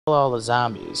all the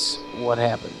zombies, what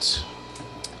happens?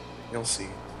 You'll see.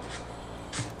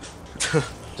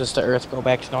 Does the Earth go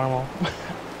back to normal?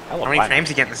 How many frames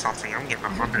you get in this whole thing? I'm getting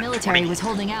 100. The military was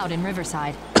holding out in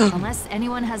Riverside. Unless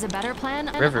anyone has a better plan.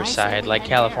 Riverside, like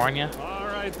California? All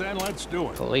right, then let's do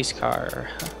it. Police car.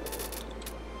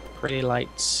 Pretty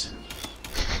lights.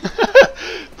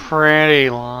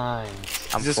 Pretty lines.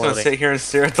 I'm just gonna sit here and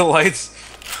stare at the lights.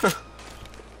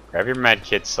 Grab your med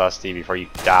kit, Susty, before you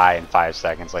die in 5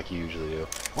 seconds like you usually do.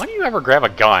 When do you ever grab a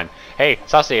gun? Hey,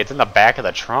 Susty, it's in the back of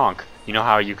the trunk. You know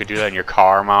how you could do that in your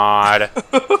car mod?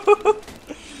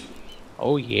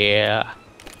 Oh yeah.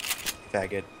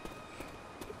 Faggot.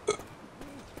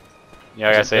 Yeah,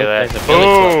 I gotta say that. There's a billy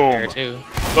club there Boom! too.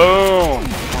 Boom!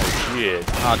 Oh shit.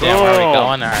 Oh damn, where are we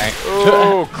going? Alright.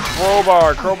 Oh,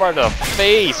 crowbar! Crowbar to the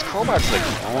face! Crowbar to the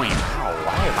groin. Ow,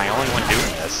 why am I the only one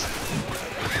doing this?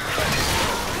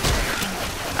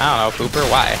 I don't know, Cooper,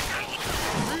 why?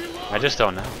 I just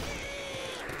don't know.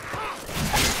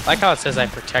 I like how it says I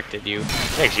protected you.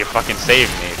 Yeah, 'cause you fucking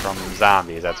saved me from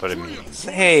zombies, that's what it means.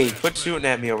 Hey, quit shooting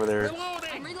at me over there.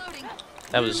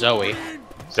 That was Zoe.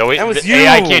 Zoe, That was the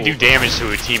AI you! can't do damage to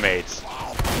her teammates.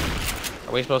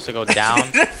 Are we supposed to go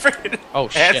down? Oh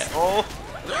shit. Asshole.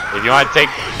 If you want to take...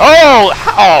 Oh!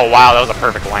 Oh, wow, that was a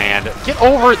perfect land. Get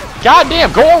over...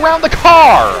 Goddamn, go around the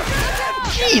car!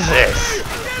 Jesus!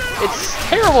 It's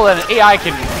terrible that an AI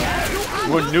can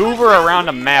maneuver around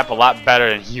a map a lot better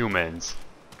than humans.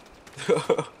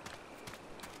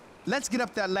 Let's get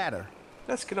up that ladder.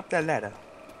 Let's get up that ladder.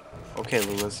 Okay,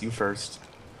 Lewis, you first.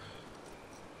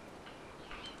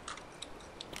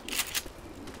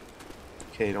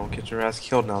 Okay, don't get your ass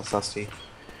killed now, Susty.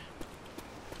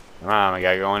 Come on, we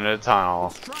gotta go into the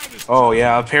tunnel. Oh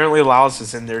yeah, apparently Laos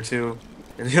is in there too.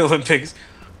 In the Olympics,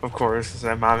 of course. 'Cause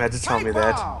my mom had to tell me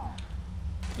that.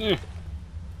 The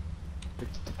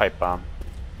pipe bomb.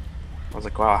 I was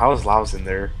like, wow, how is Laos in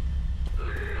there?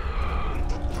 What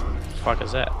the fuck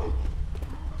is that?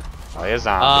 Oh, he is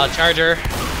zombie. Charger.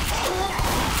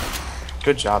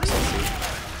 Good job,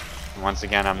 Susty. Once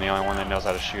again, I'm the only one that knows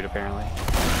how to shoot, apparently.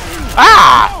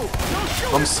 Ah!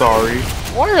 I'm sorry.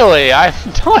 Really? I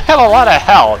don't have a lot of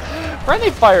health.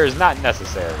 Friendly fire is not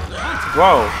necessary.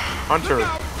 Whoa, Hunter.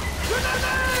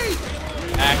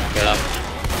 Back it up.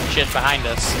 Shit behind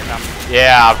us. Here come.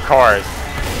 Yeah, of course.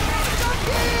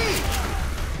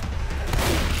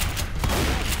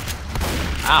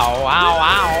 Ow, ow,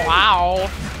 ow, ow.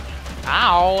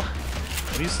 Ow.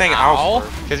 What are you saying, Ow. ow?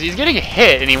 for? Because he's getting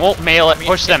hit and he won't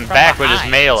push them from back with his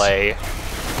behind. melee.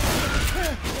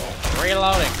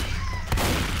 Reloading.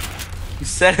 You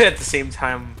said it at the same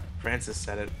time Francis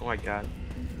said it. Oh my god.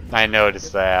 I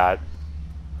noticed that.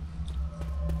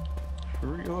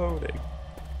 Reloading.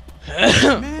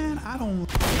 Man, I don't.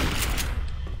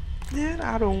 Man,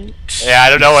 I don't. Yeah, I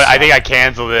don't know what. I think I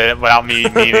canceled it without me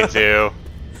meaning to.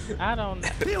 I don't.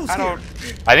 I don't.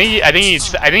 I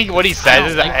think what he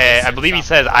says is, I believe he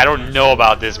says, I don't know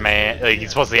about this, man. Like he's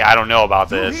supposed to say, I don't know about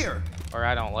Through this. here. Or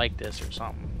I don't like this or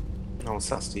something. No,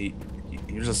 Susty.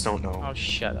 You just don't know. Oh,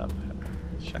 shut up.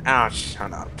 Shut up. Ah,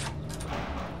 shut up.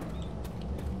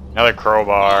 Another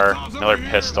crowbar, another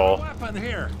pistol, Weapon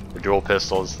here. or dual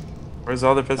pistols. Where's the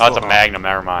other pistol? Oh, it's a Magnum.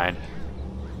 Never mind.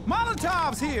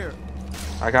 Molotovs here.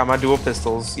 I got my dual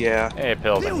pistols, yeah. Hey,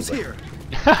 pills. Bill's here.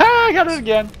 I got it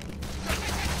again.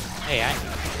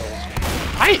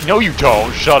 Hey, No, you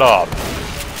don't. Shut up.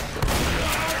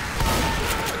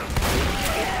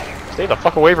 Stay the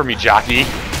fuck away from me, jockey.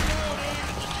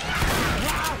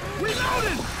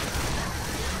 Reloaded.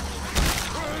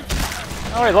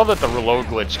 Oh, I love that the reload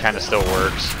glitch kind of still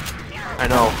works. I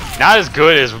know. Not as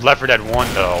good as Left 4 Dead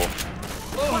 1, though.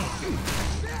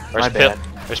 My bad.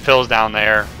 There's pills down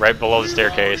there, right below the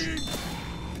staircase.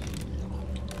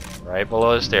 Right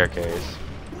below the staircase.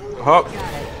 Oh,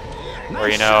 Or,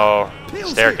 you know,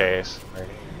 staircase. Right.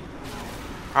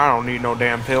 I don't need no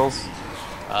damn pills.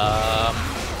 yeah.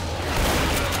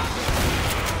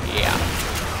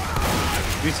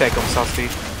 You take them, Susty.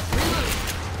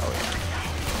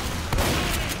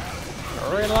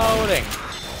 Reloading.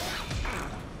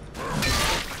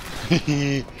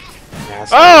 Nasty.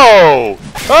 Oh!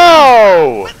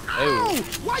 Oh! Ow!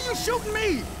 Why you shooting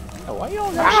me? Why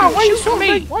y'all gotta why you shooting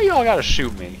me? Why y'all gotta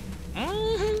shoot me?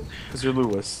 Because you're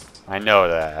Lewis. I know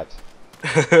that.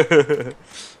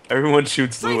 Everyone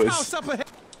shoots Safe Lewis. house up ahead.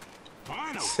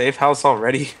 Safe house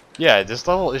already? Yeah, this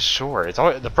level is short. It's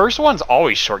always, the first one's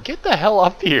always short. Get the hell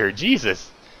up here,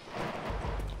 Jesus.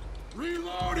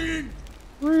 Reloading.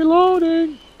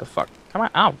 Reloading. The fuck? Come on.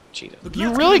 Oh, Jesus.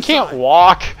 You really can't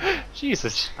walk.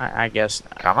 Jesus. I guess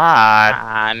not. Come on. Come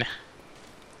on.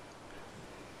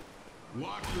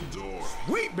 Lock the door.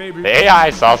 Sweet, baby. The AI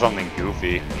saw something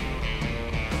goofy.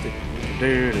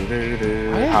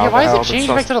 Why is it changed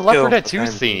back to the Left 4 Dead 2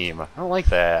 theme? I don't like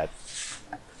that.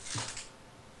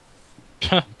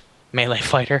 Melee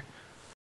fighter.